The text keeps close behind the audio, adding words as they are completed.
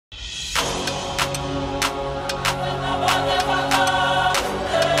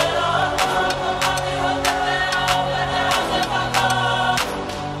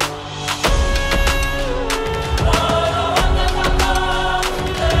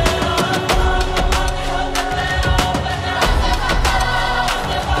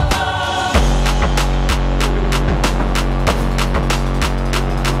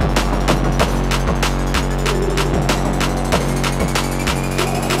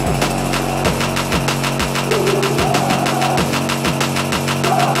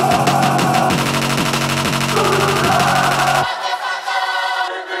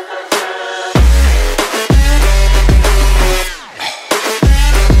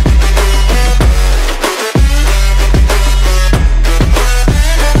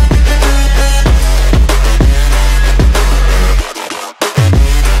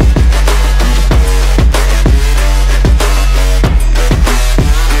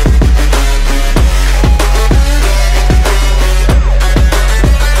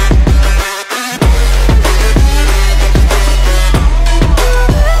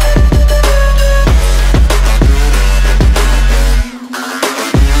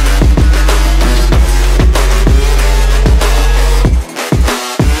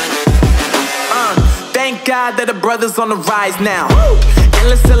that the brothers on the rise now.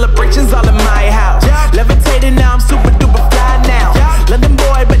 Endless celebrations all in my house. Levitating now, I'm super duper fly now. London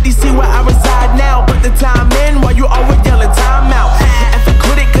boy, but DC where I reside now. Put the time in while you always yelling time out. And for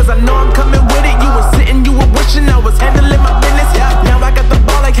quit it, cause I know I'm coming with it. You were sitting, you were wishing I was handling my business. Now I got the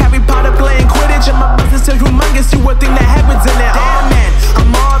ball like Harry Potter playing Quidditch. And my business so humongous, you would think that happens in there. Oh man,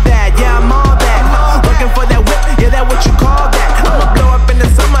 I'm all that, yeah, I'm all that. Working for that whip, yeah, that what you call that. I'ma blow up in the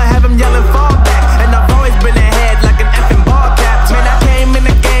summer, have them yelling fall back. And I've always been ahead like an effing ball cap. Man, I came in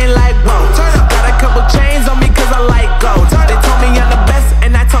the game like, whoa. Got a couple chains on me cause I like gold. They told me I'm the best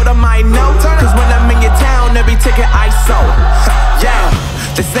and I told them I know. Cause when I'm in your town, every ticket I sold. Yeah,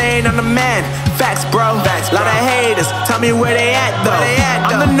 they saying I'm the man. Facts, bro. Lot of haters, tell me where they at though.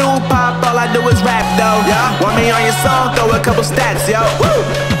 I'm the new pop, all I do is rap though. Want me on your song, throw a couple stats, yo.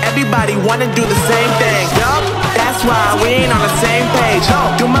 Everybody wanna do the same thing. That's why we ain't on the same page.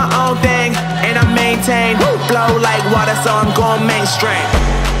 Do my own thing and I maintain. Flow like water, so I'm going mainstream.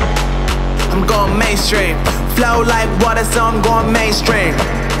 I'm going mainstream. Flow like water, so I'm going mainstream.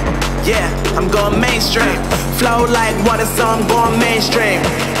 Yeah, I'm going mainstream. Flow like water, so I'm going mainstream.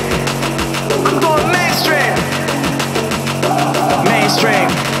 I'm going mainstream. Mainstream.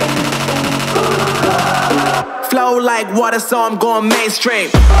 Flow like water, so I'm going mainstream.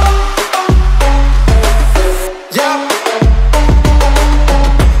 Yeah.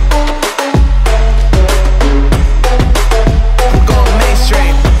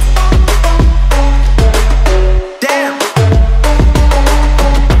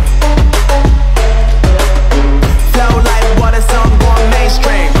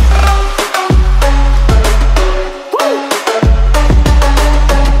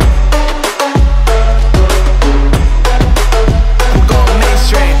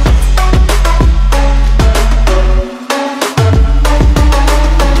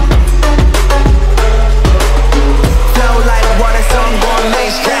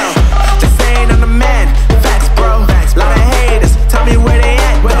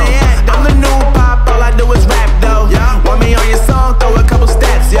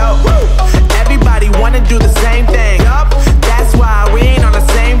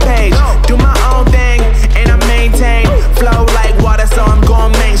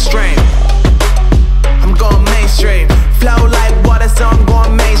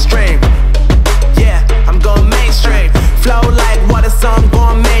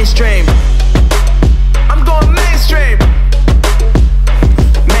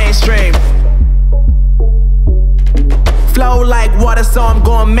 So I'm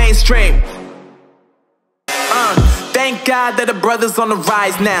going mainstream. Thank God that the brothers on the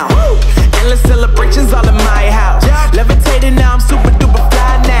rise now. Endless celebrations all in my house. Levitating now, I'm super duper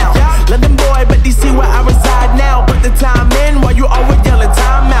fly now. London boy, but DC where I reside now.